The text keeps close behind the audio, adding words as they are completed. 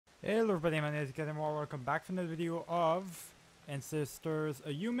Hello everybody, my name is More. Welcome back to another video of Ancestors,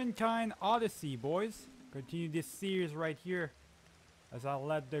 a Humankind Odyssey, boys. Continue this series right here as I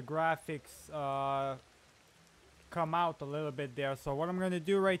let the graphics come out a little bit there. So what I'm going to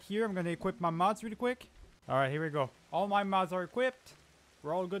do right here, I'm going to equip my mods really quick. Alright, here we go. All my mods are equipped.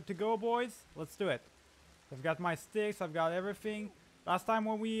 We're all good to go, boys. Let's do it. I've got my sticks, I've got everything. Last time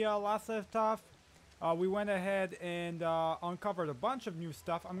when we last left off, we went ahead and uncovered a bunch of new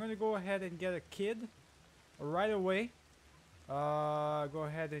stuff. I'm gonna go ahead and get a kid right away. Go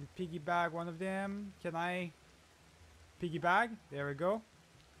ahead and piggyback one of them. Can I piggyback? There we go.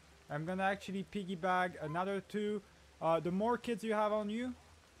 I'm gonna actually piggyback another two. The more kids you have on you,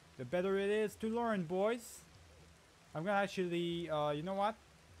 the better it is to learn, boys. I'm gonna actually, you know what?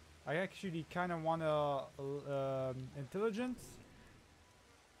 I actually kind of want to intelligence.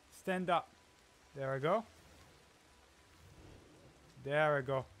 Stand up. There we go. There we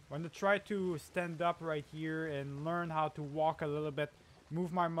go. I'm going to try to stand up right here and learn how to walk a little bit.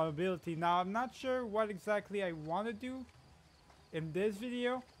 Move my mobility. Now, I'm not sure what exactly I want to do in this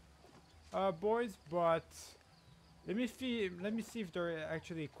video, boys, but let me see if they're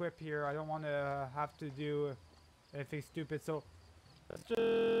actually equipped here. I don't want to have to do anything stupid. So,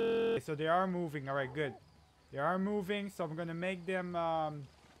 so they are moving. All right, good. They are moving, so I'm going to make them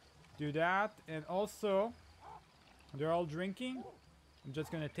do that. And also, they're all drinking. I'm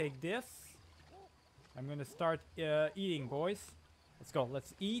just gonna take this. I'm gonna start eating, boys. Let's go.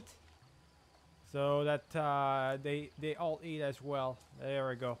 Let's eat. So that they all eat as well. There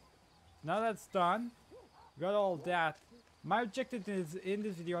we go. Now that's done. Got all that. My objective is in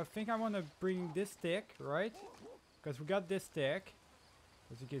this video. I think I want to bring this stick, right? Because we got this stick.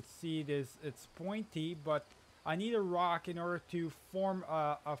 As you can see, it's pointy, but I need a rock in order to form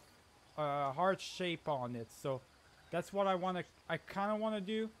a heart shape on it. So that's what I kind of want to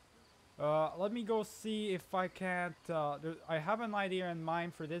do. Let me go see if I can't. I have an idea in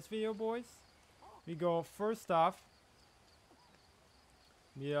mind for this video, boys. We go first off.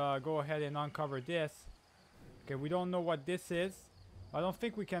 We go ahead and uncover this. Okay, we don't know what this is. I don't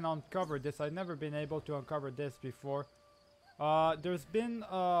think we can uncover this. I've never been able to uncover this before. There's been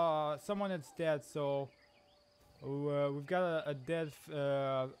someone that's dead, so we've got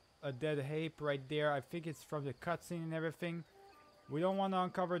a dead ape right there. I think it's from the cutscene and everything. We don't want to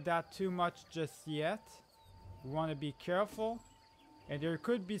uncover that too much just yet. We want to be careful. And there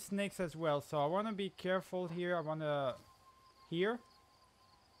could be snakes as well, so I want to be careful here. I want to... Here.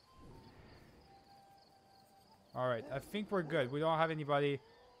 Alright, I think we're good. We don't have anybody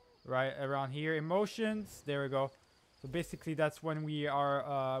right around here. Emotions. There we go. So basically that's when we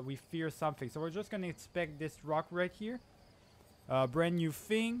are... we fear something. So we're just going to inspect this rock right here. Brand new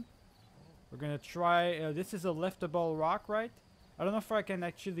thing. We're gonna try. This is a liftable rock, right? I don't know if I can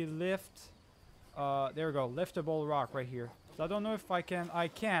actually lift. There we go, liftable rock right here. So I don't know if I can. I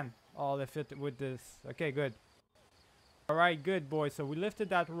can. I'll lift it with this. Okay, good. All right, good, boys. So we lifted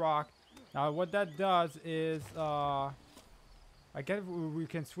that rock. Now what that does is, I guess we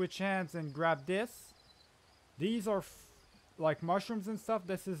can switch hands and grab this. These are like mushrooms and stuff.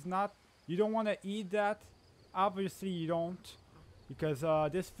 This is not. You don't want to eat that. Obviously, you don't. Because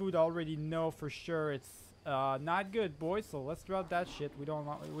this food I already know for sure it's not good, boys. So let's drop that shit. We don't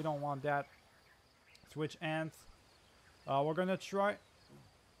want that. Switch ants. We're gonna try.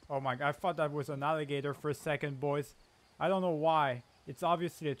 Oh my god! I thought that was an alligator for a second, boys. I don't know why. It's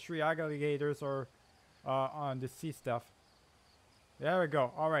obviously a tree. Alligators are on the sea stuff. There we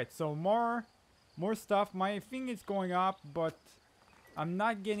go. All right. So more stuff. My thing is going up, but I'm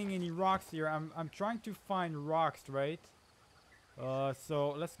not getting any rocks here. I'm trying to find rocks, right?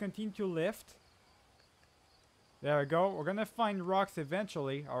 So let's continue to lift. There we go. We're gonna find rocks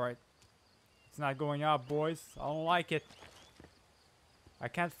eventually. Alright. It's not going up, boys. I don't like it. I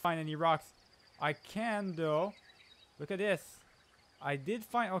can't find any rocks. I can, though. Look at this. I did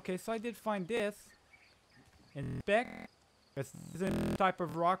find... Okay, so I did find this. Inspect. This is a type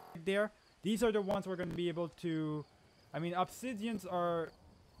of rock right there. These are the ones we're gonna be able to... I mean, obsidians are...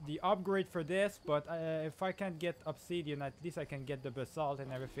 the upgrade for this, but if I can't get obsidian, at least I can get the basalt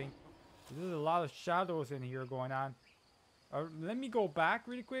and everything. There's a lot of shadows in here going on. Let me go back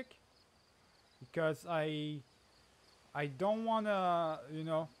really quick, because I don't want to, you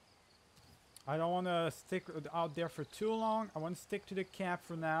know, I don't want to stick out there for too long. I want to stick to the camp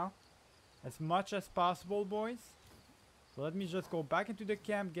for now as much as possible, boys. So let me just go back into the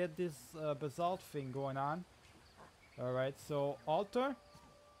camp, get this basalt thing going on. Alright, so altar.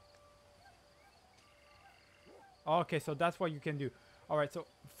 Okay, so that's what you can do. Alright, so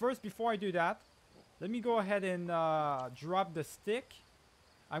first, before I do that, let me go ahead and drop the stick.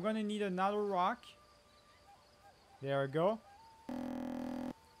 I'm gonna need another rock. There we go.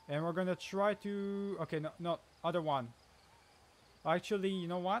 And we're gonna try to... Okay, no, other one. Actually, you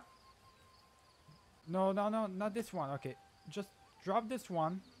know what? No, not this one. Okay, just drop this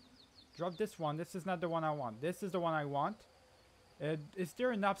one. Drop this one. This is not the one I want. This is the one I want. Is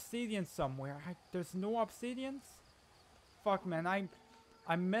there an obsidian somewhere? There's no obsidians? Fuck, man.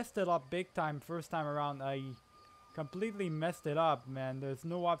 I messed it up big time first time around. I completely messed it up, man. There's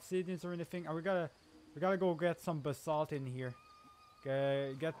no obsidians or anything. We gotta go get some basalt in here.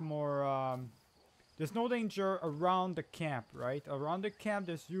 Get more... There's no danger around the camp, right? Around the camp,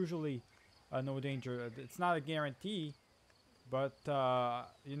 there's usually no danger. It's not a guarantee, but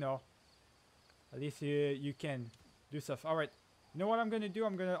you know, at least you can do stuff. All right, you know what I'm gonna do?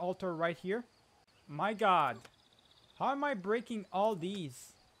 I'm gonna alter right here. My God, how am I breaking all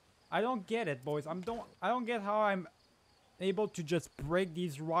these? I don't get it, boys. I don't get how I'm able to just break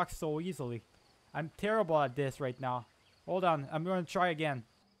these rocks so easily. I'm terrible at this right now. Hold on, I'm gonna try again.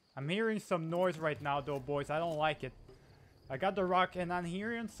 I'm hearing some noise right now though, boys. I don't like it. I got the rock and I'm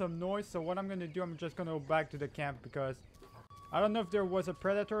hearing some noise, so what I'm gonna do, I'm just gonna go back to the camp because I don't know if there was a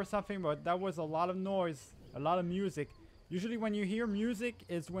predator or something, but that was a lot of noise, a lot of music. Usually when you hear music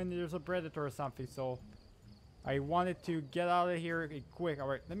is when there's a predator or something, so I wanted to get out of here quick.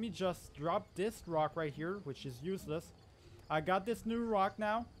 Alright, let me just drop this rock right here, which is useless. I got this new rock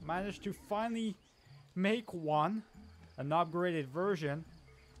now. Managed to finally make one, an upgraded version.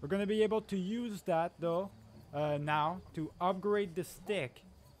 We're gonna be able to use that though now to upgrade the stick.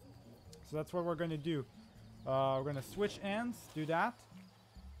 So that's what we're gonna do. We're gonna switch ends, do that,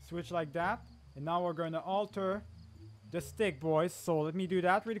 switch like that, and now we're gonna alter the stick, boys. So let me do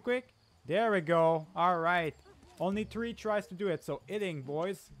that really quick. There we go. All right, only 3 tries to do it. So hitting,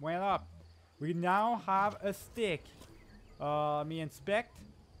 boys, went up. We now have a stick. Let me inspect.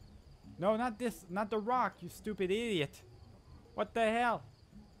 No, not this, not the rock, you stupid idiot. What the hell?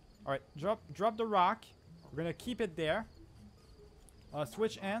 All right, drop the rock. We're gonna keep it there.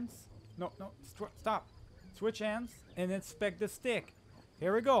 Switch ends. No, stop. Switch ends and inspect the stick.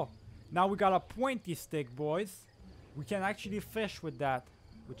 Here we go. Now we got a pointy stick, boys. We can actually fish with that,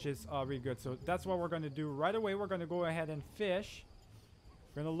 which is really good. So that's what we're gonna do right away. We're gonna go ahead and fish.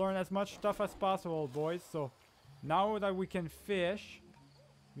 We're gonna learn as much stuff as possible, boys. So now that we can fish,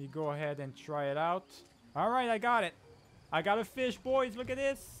 we go ahead and try it out. All right, I got it. I got a fish, boys. Look at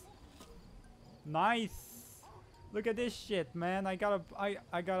this. Nice. Look at this shit, man. I got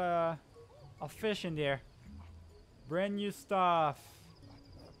a fish in there. Brand new stuff.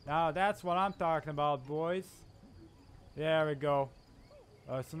 Now that's what I'm talking about, boys. There we go.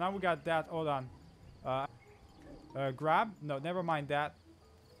 So now we got that. Hold on. Grab? No, never mind that.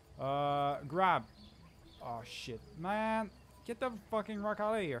 Grab. Oh shit, man. Get the fucking rock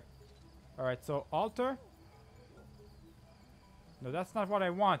out of here. Alright, so alter. No, that's not what I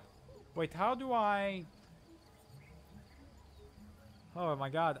want. Wait, how do I... Oh my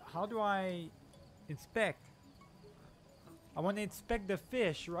God, how do I inspect? I want to inspect the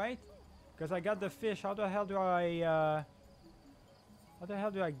fish, right? Because I got the fish. How the hell do I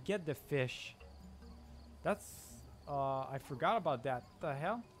get the fish? That's... I forgot about that. What the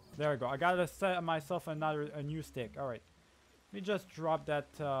hell? There we go. I gotta set myself a new stick. Alright. Let me just drop that,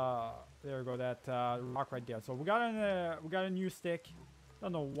 there we go, that rock right there. So we got a new stick.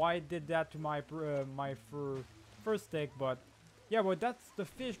 Don't know why it did that to my first stick, but yeah, well that's the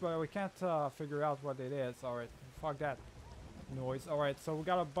fish, but we can't figure out what it is. All right, fuck that noise. All right, so we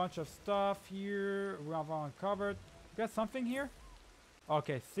got a bunch of stuff here. We have uncovered. We got something here.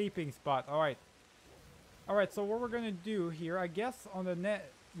 Okay, sleeping spot. All right. So what we're gonna do here, I guess on the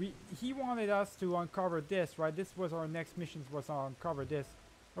net, he wanted us to uncover this, right? This was our next mission, was to uncover this.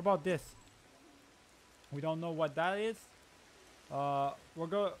 What about this? We don't know what that is. We'll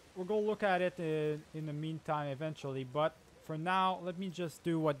go look at it in the meantime eventually, but for now let me just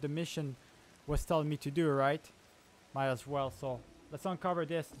do what the mission was telling me to do, right? Might as well. So let's uncover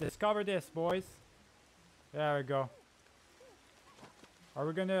this. Discover this, boys. There we go. Are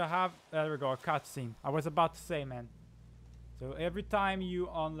we gonna have... There we go, a cutscene. I was about to say, man. So every time you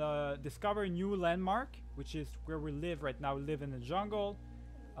discover a new landmark, which is where we live right now, we live in the jungle,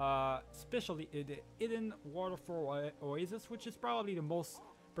 especially in the hidden waterfall oasis, which is probably the most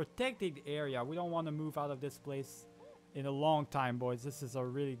protected area. We don't want to move out of this place in a long time, boys. This is a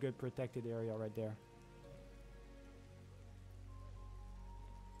really good protected area right there.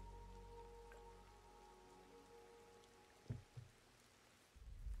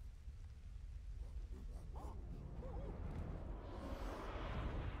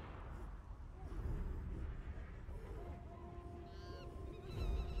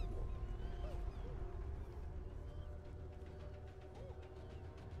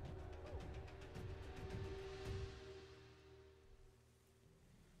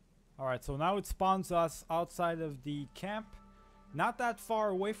 Alright, so now it spawns us outside of the camp. Not that far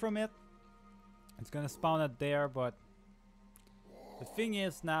away from it. It's gonna spawn it there, but the thing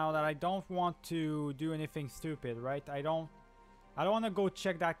is now that I don't want to do anything stupid, right? I don't want to go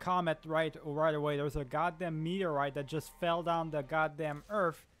check that comet right away. There's a goddamn meteorite that just fell down the goddamn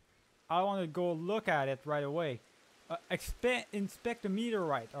earth. I want to go look at it right away. Inspect the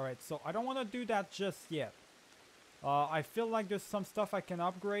meteorite. Alright, so I don't want to do that just yet. I feel like there's some stuff I can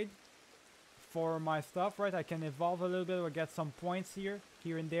upgrade for my stuff, right? I can evolve a little bit or get some points here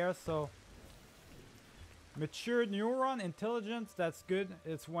and there. So matured neuron intelligence, that's good.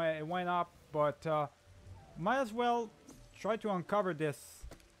 It went up, but might as well try to uncover this.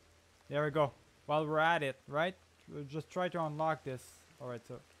 There we go. While we're at it, right? We'll just try to unlock this. Alright,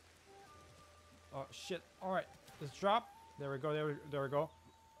 so oh shit. Alright, let's drop. There we go, there we go.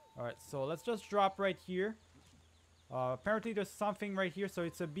 Alright, so let's just drop right here. Apparently there's something right here, so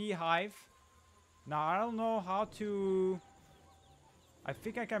it's a beehive. Now I don't know how to... I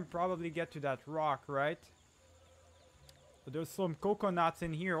think I can probably get to that rock, right? But there's some coconuts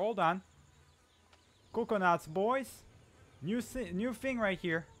in here. Hold on. Coconuts, boys. New thing right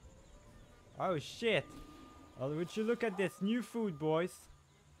here. Oh shit. Would you look at this new food, boys?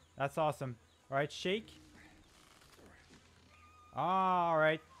 That's awesome. Alright, shake.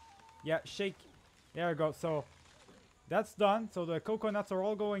 Alright. Yeah, shake. There we go. So that's done. So the coconuts are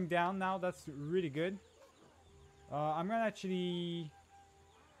all going down now. That's really good. I'm gonna actually...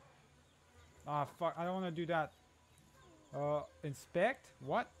 Ah, fuck. I don't want to do that. Inspect?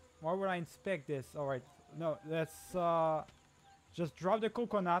 What? Why would I inspect this? Alright. No, let's just drop the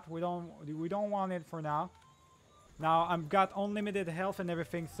coconut. We don't want it for now. Now I've got unlimited health and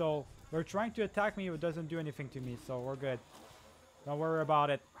everything, so they're trying to attack me, but it doesn't do anything to me, so we're good. Don't worry about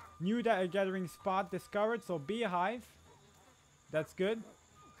it. New gathering spot discovered, so beehive. That's good.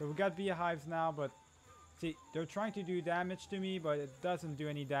 So we got beehives now, but see, they're trying to do damage to me, but it doesn't do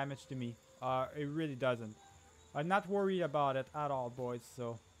any damage to me. It really doesn't. I'm not worried about it at all, boys,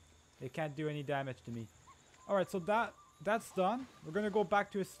 so it can't do any damage to me. Alright, so that's done. We're gonna go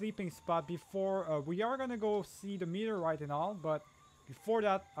back to a sleeping spot before... we are gonna go see the meteorite and all, but before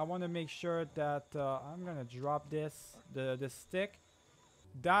that, I want to make sure that I'm gonna drop this stick.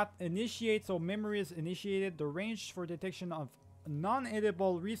 That initiates, so memory is initiated. The range for detection of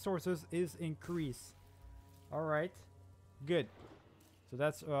non-edible resources is increased. Alright, good. So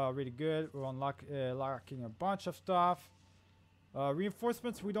that's really good. We're unlocking a bunch of stuff.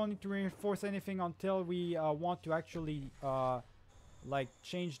 Reinforcements, we don't need to reinforce anything until we want to actually like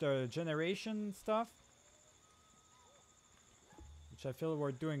change the generation stuff, which I feel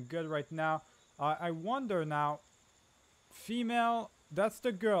we're doing good right now. I wonder now, female, that's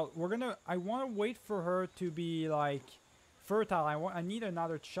the girl. I want to wait for her to be like fertile. I need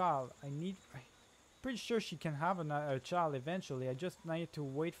another child. Pretty sure she can have a child eventually. I just need to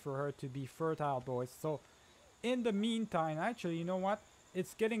wait for her to be fertile, boys. So in the meantime, actually, you know what?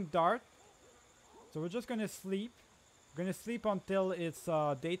 It's getting dark. So we're just gonna sleep. We're gonna sleep until it's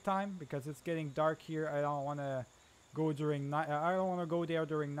daytime because it's getting dark here. I don't wanna go during night. I don't wanna go there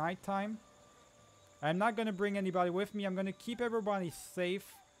during nighttime. I'm not gonna bring anybody with me. I'm gonna keep everybody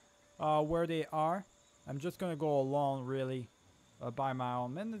safe where they are. I'm just gonna go alone, really, by my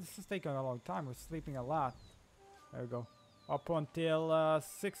own. And this is taking a long time. We're sleeping a lot. There we go. Up until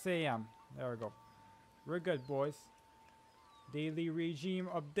 6 a.m. There we go. We're good, boys. Daily regime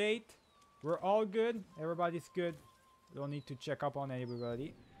update. We're all good. Everybody's good. We don't need to check up on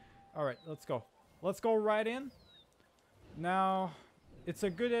anybody. Alright, let's go. Let's go right in. Now, it's a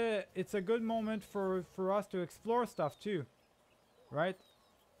good moment for us to explore stuff too. Right?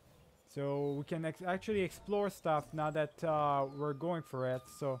 So we can actually explore stuff now that we're going for it.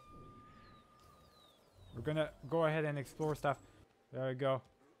 So we're gonna go ahead and explore stuff. There we go.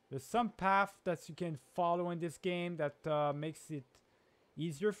 There's some path that you can follow in this game that makes it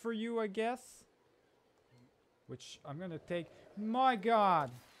easier for you, I guess. Which I'm gonna take. My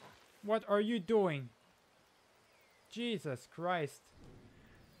God! What are you doing? Jesus Christ.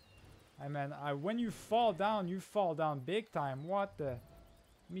 I mean, when you fall down big time. What the...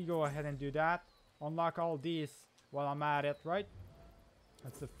 Let me go ahead and do that. Unlock all these while I'm at it, right?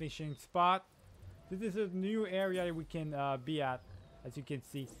 That's the fishing spot. This is a new area we can be at, as you can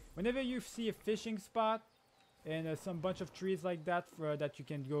see. Whenever you see a fishing spot and some bunch of trees like that that you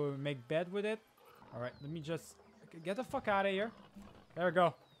can go make bed with it. Alright, let me just get the fuck out of here. There we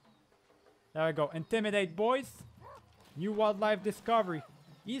go. There we go. Intimidate, boys. New wildlife discovery.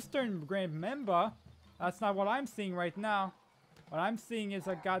 Eastern Grand Member. That's not what I'm seeing right now. What I'm seeing is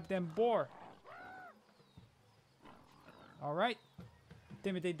a goddamn boar. Alright.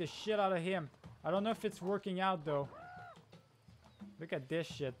 intimidate the shit out of him. I don't know if it's working out though. Look at this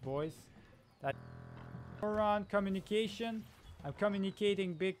shit, boys. That on communication. I'm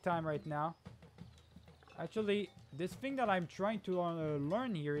communicating big time right now. Actually, this thing that I'm trying to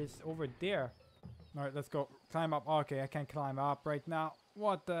learn here is over there. Alright, let's go. Climb up. Okay, I can't climb up right now.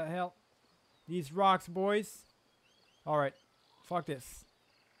 What the hell? These rocks, boys. Alright, fuck this.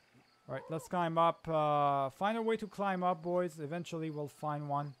 Alright, let's climb up. Find a way to climb up, boys. Eventually, we'll find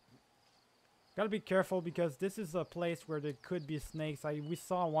one. Gotta be careful because this is a place where there could be snakes. We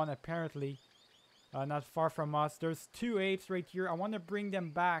saw one apparently not far from us. There's 2 apes right here. I want to bring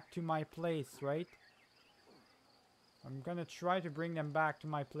them back to my place, right? I'm gonna try to bring them back to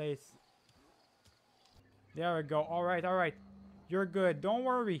my place. There we go. Alright, alright. You're good. Don't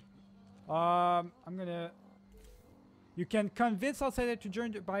worry. I'm gonna... You can convince outsiders to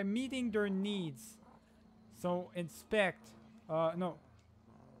join by meeting their needs. So, inspect. No.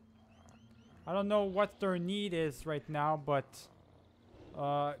 I don't know what their need is right now, but...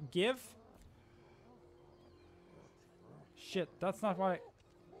 give? Shit, that's not what I...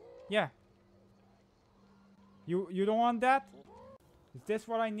 Yeah. You don't want that? Is this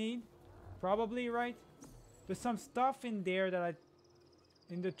what I need? Probably, right? There's some stuff in there that I...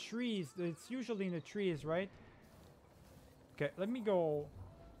 In the trees. It's usually in the trees, right? Okay, let me go.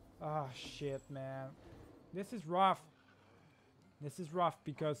 Ah, shit, man. This is rough. This is rough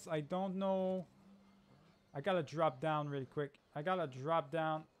because I don't know. I gotta drop down really quick. I gotta drop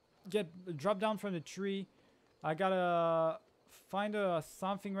down. Drop down from the tree. I gotta find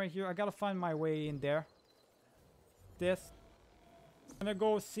something right here. I gotta find my way in there. This. I'm gonna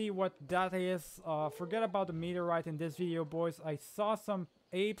go see what that is. Forget about the meteorite in this video, boys. I saw some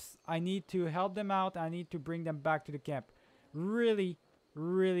apes. I need to help them out. I need to bring them back to the camp. Really,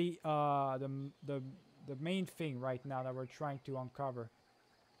 really, the main thing right now that we're trying to uncover.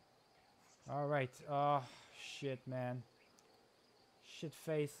 All right. Shit, man. Shit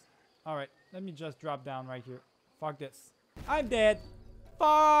face. All right. Let me just drop down right here. Fuck this. I'm dead.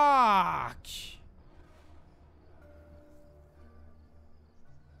 Fuck.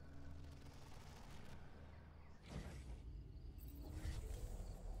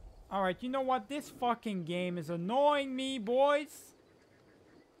 Alright, you know what? This fucking game is annoying me, boys.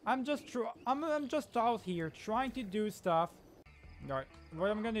 I'm just out here trying to do stuff. Alright, what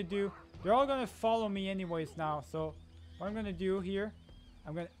I'm gonna do... They're all gonna follow me anyways now. So, what I'm gonna do here...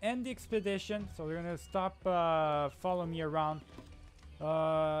 I'm gonna end the expedition. So, they're gonna stop following me around.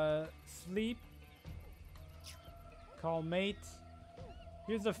 Sleep. Call mate.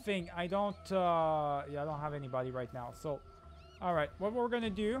 Here's the thing. I don't... yeah, I don't have anybody right now. So, alright. What we're gonna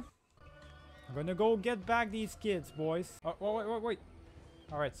do... I'm gonna go get back these kids, boys. Oh, wait.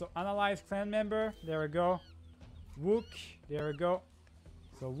 Alright, so analyze clan member. There we go. Wook. There we go.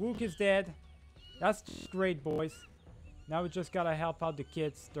 So Wook is dead. That's great, boys. Now we just gotta help out the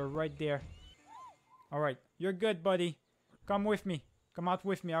kids. They're right there. Alright, you're good, buddy. Come with me. Come out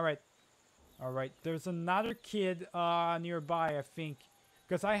with me, alright. Alright, there's another kid nearby, I think.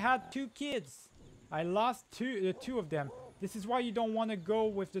 Because I had 2 kids. I lost the two of them. This is why you don't want to go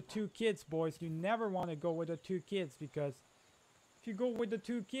with the 2 kids, boys. You never want to go with the 2 kids because if you go with the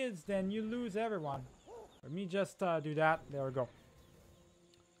 2 kids, then you lose everyone. Let me just do that. There we go.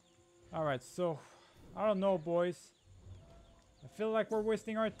 Alright, so I don't know, boys. I feel like we're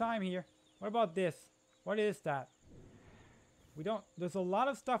wasting our time here. What about this? What is that? We don't... There's a lot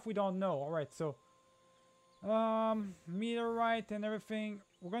of stuff we don't know. Alright, so... meteorite and everything.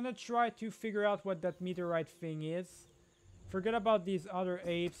 We're gonna try to figure out what that meteorite thing is. Forget about these other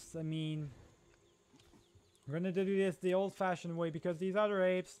apes. I mean, we're gonna do this the old-fashioned way because these other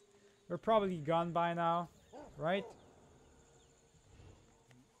apes, they're probably gone by now, right?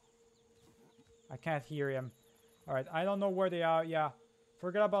 I can't hear him. Alright, I don't know where they are. Yeah,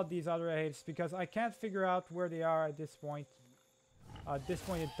 forget about these other apes because I can't figure out where they are at this point. At this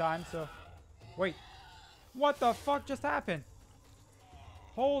point in time, so... Wait. What the fuck just happened?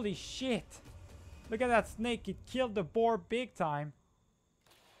 Holy shit. Look at that snake. It killed the boar big time.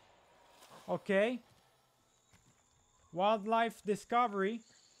 Okay. Wildlife discovery.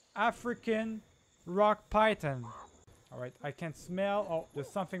 African rock python. Alright, I can smell... Oh, there's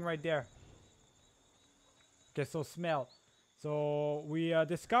something right there. Okay, so smell. So, we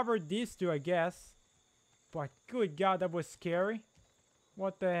discovered these 2, I guess. But, good God, that was scary.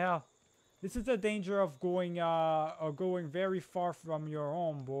 What the hell? This is the danger of going very far from your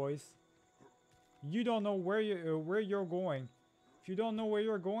home, boys. You don't know where you're going. If you don't know where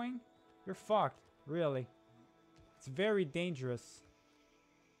you're going, you're fucked. Really. It's very dangerous.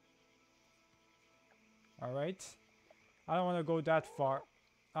 Alright. I don't want to go that far.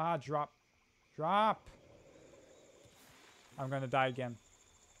 Ah, drop. Drop. I'm gonna die again.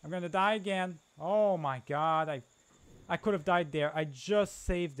 I'm gonna die again. Oh my god. I could have died there. I just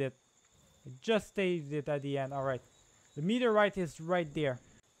saved it. I just saved it at the end. Alright. The meteorite is right there.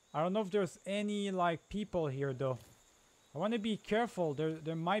 I don't know if there's any like people here though. I want to be careful.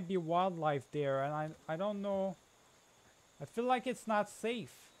 There might be wildlife there, and I don't know. I feel like it's not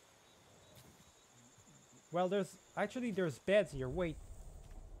safe. Well, there's beds here. Wait.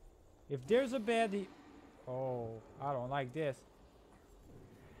 If there's a bed, oh, I don't like this.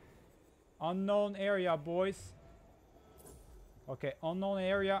 Unknown area, boys. Okay, unknown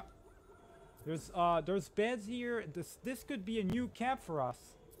area. There's beds here. This could be a new camp for us.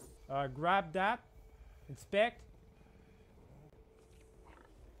 Grab that. Inspect.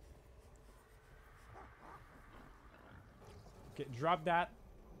 Okay, drop that.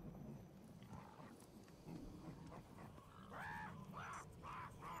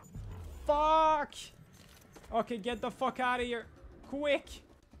 Fuck! Okay, get the fuck out of here. Quick!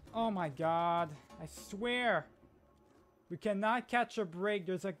 Oh my god. I swear. We cannot catch a break.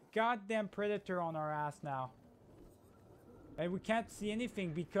 There's a goddamn predator on our ass now. And we can't see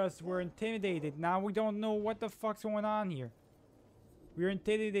anything because we're intimidated. Now we don't know what the fuck's going on here. We're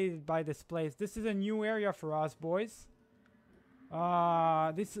intimidated by this place. This is a new area for us, boys. These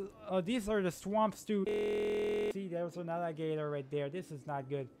are the swamps too. See, there's an alligator right there. This is not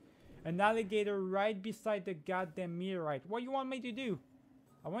good. An alligator right beside the goddamn meteorite. What do you want me to do?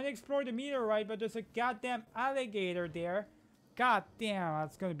 I want to explore the meteorite, but there's a goddamn alligator there. God damn,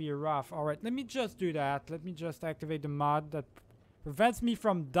 that's gonna be rough. Alright, let me just do that. Let me just activate the mod that prevents me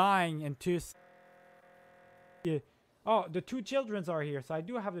from dying in 2 seconds. Yeah. Oh, the 2 children are here. So I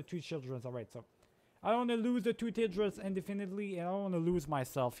do have the 2 children. Alright, so I don't want to lose the 2 children indefinitely, and I don't want to lose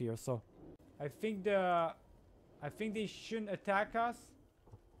myself here. So I think they shouldn't attack us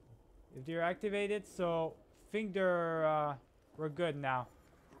if they're activated. So I think we're good now.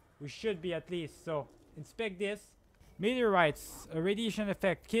 We should be at least. So inspect this. Meteorites, a radiation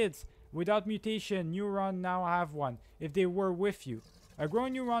effect. Kids, without mutation, neuron now have one. If they were with you. A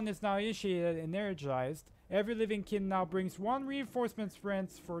grown neuron is now initiated and energized. Every living kid now brings 1 reinforcement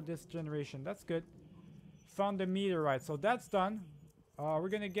strength for this generation. That's good. Found the meteorite. So that's done. We're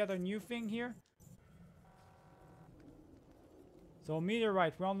gonna get a new thing here. So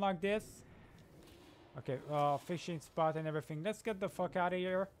meteorite, we unlock this. Okay, fishing spot and everything. Let's get the fuck out of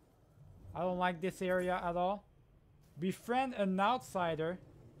here. I don't like this area at all. Befriend an outsider.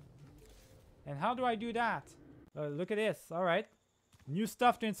 And how do I do that? Look at this. Alright. New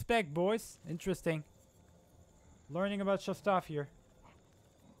stuff to inspect, boys. Interesting. Learning about some stuff here.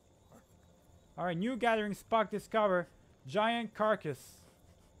 Alright, new gathering spot discover. Giant carcass.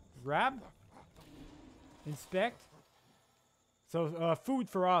 Grab. Inspect. So, food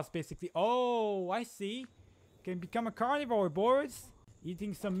for us, basically. Oh, I see. Can become a carnivore, boys.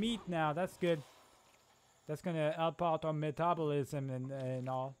 Eating some meat now. That's good. That's gonna help out our metabolism and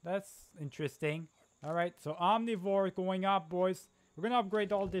all. That's interesting. Alright, so omnivore going up, boys. We're gonna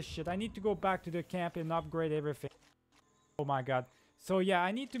upgrade all this shit. I need to go back to the camp and upgrade everything. Oh my god. So yeah,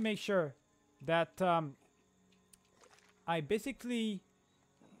 I need to make sure that I basically...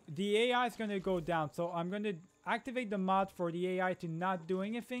 the AI is gonna go down. So I'm gonna activate the mod for the AI to not do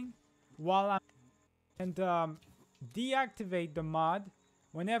anything while I'm... and deactivate the mod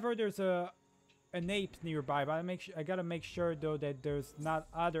whenever there's an ape nearby. But I gotta make sure though that there's not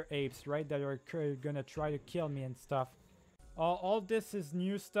other apes, right, that are gonna try to kill me and stuff. All this is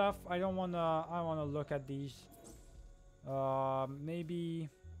new stuff. I don't wanna look at these. Maybe...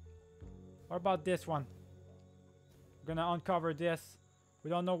 what about this one? We're gonna uncover this. We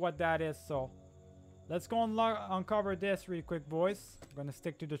don't know what that is, so let's go and uncover this really quick, boys. I'm gonna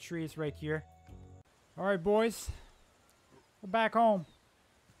stick to the trees right here. Alright, boys. We're back home.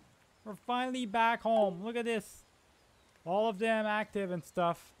 We're finally back home. Look at this. All of them active and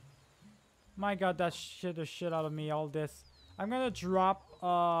stuff. My god, that shit the shit out of me, all this. I'm gonna drop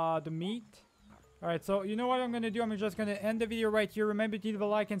the meat. Alright, so you know what I'm gonna do? I'm just gonna end the video right here. Remember to leave a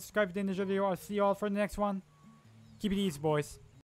like and subscribe to the video. I'll see you all for the next one. Keep it easy, boys.